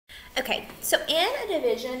Okay, so in a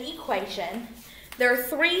division equation, there are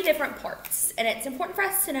three different parts, and it's important for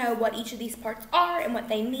us to know what each of these parts are and what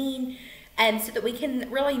they mean, so that we can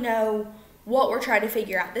really know what we're trying to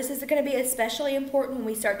figure out. This is going to be especially important when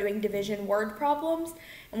we start doing division word problems,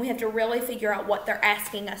 and we have to really figure out what they're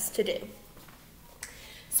asking us to do.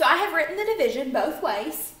 So I have written the division both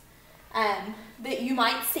ways, that you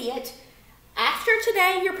might see it. After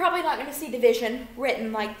today, you're probably not going to see division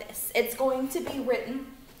written like this. It's going to be written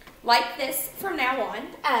like this from now on.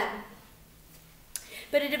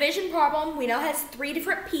 But a division problem, we know, has three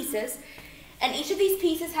different pieces, and each of these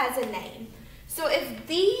pieces has a name. So if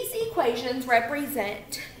these equations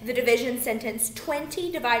represent the division sentence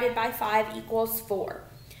 20 divided by 5 equals 4,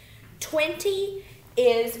 20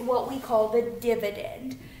 is what we call the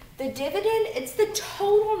dividend. The dividend, it's the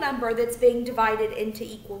total number that's being divided into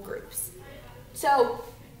equal groups. So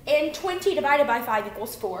in 20 divided by 5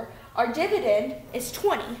 equals 4, our dividend is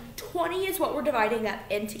 20. 20 is what we're dividing up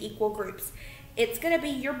into equal groups. It's going to be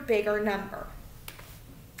your bigger number.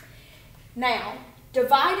 Now,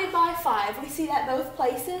 divided by 5, we see that both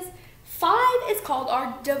places. 5 is called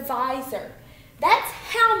our divisor. That's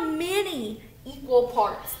how many equal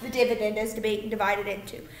parts the dividend is being divided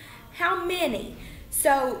into. How many?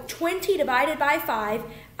 So 20 divided by 5,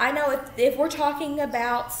 I know if we're talking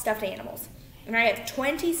about stuffed animals, and I have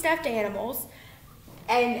 20 stuffed animals,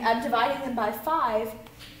 and I'm dividing them by 5,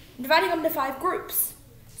 I'm dividing them to 5 groups.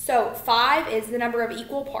 So 5 is the number of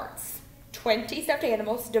equal parts. 20 stuffed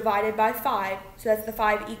animals divided by 5, so that's the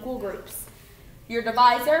 5 equal groups. Your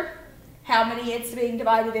divisor, how many it's being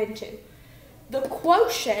divided into. The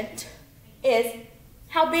quotient is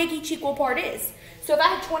how big each equal part is. So if I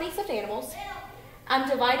have 20 stuffed animals, I'm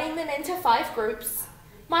dividing them into 5 groups.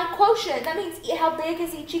 My quotient, that means how big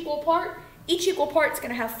is each equal part? Each equal part is going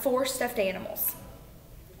to have 4 stuffed animals.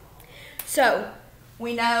 So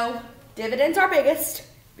we know dividends are biggest,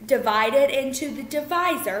 divided into the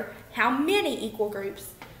divisor, how many equal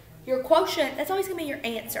groups. Your quotient, that's always going to be your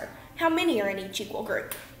answer. How many are in each equal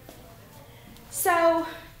group? So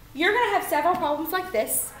you're going to have several problems like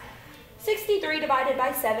this. 63 divided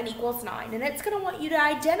by 7 equals 9, and it's going to want you to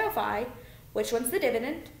identify which one's the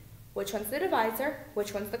dividend, which one's the divisor,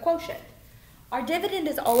 which one's the quotient. Our dividend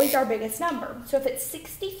is always our biggest number. So if it's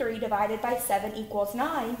 63 divided by 7 equals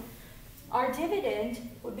 9, our dividend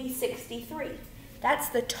would be 63. That's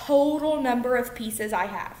the total number of pieces I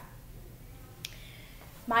have.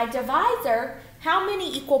 My divisor, how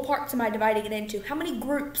many equal parts am I dividing it into? How many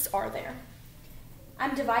groups are there?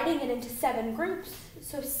 I'm dividing it into 7 groups,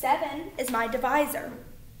 so 7 is my divisor.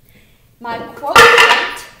 My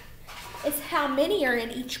quotient is how many are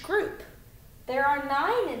in each group. There are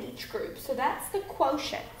 9 in each group, so that's the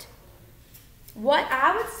quotient. What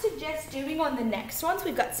I would suggest doing on the next ones,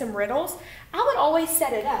 we've got some riddles, I would always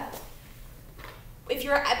set it up. If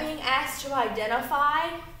you're being asked to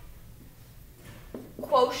identify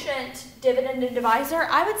quotient, dividend, and divisor,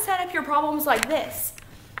 I would set up your problems like this.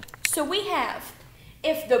 So we have,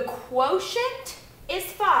 if the quotient is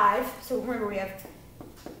 5, so remember we have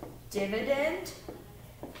dividend,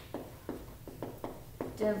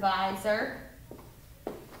 divisor,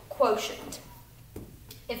 quotient.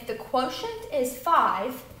 If the quotient is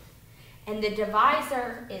 5 and the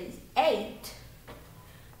divisor is 8,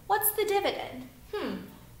 what's the dividend?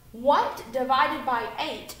 What divided by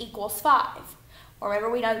 8 equals 5? Remember,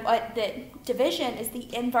 we know what the division is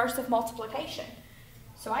the inverse of multiplication.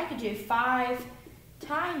 So I could do 5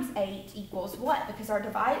 times 8 equals what? Because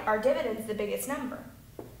our dividend is the biggest number.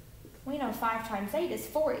 We know 5 times 8 is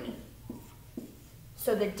 40.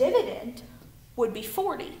 So the dividend would be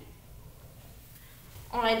 40.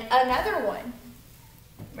 On another one,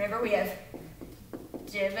 remember we have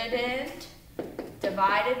dividend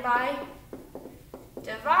divided by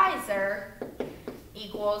divisor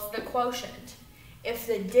equals the quotient. If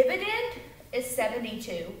the dividend is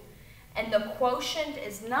 72 and the quotient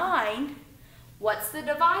is 9, what's the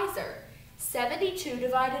divisor? 72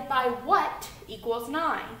 divided by what equals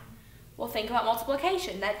 9? Well, think about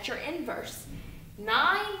multiplication. That's your inverse.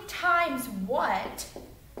 9 times what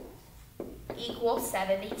equals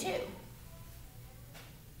 72?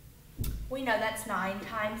 We know that's 9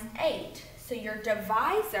 times 8. So your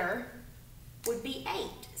divisor would be 8.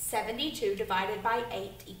 72 divided by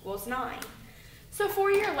 8 equals 9. So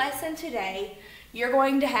for your lesson today, you're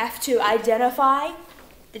going to have to identify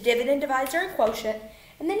the dividend, divisor, and quotient,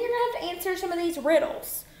 and then you're going to have to answer some of these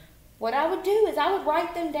riddles. What I would do is I would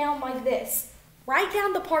write them down like this. Write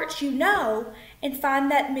down the parts you know and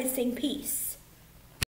find that missing piece.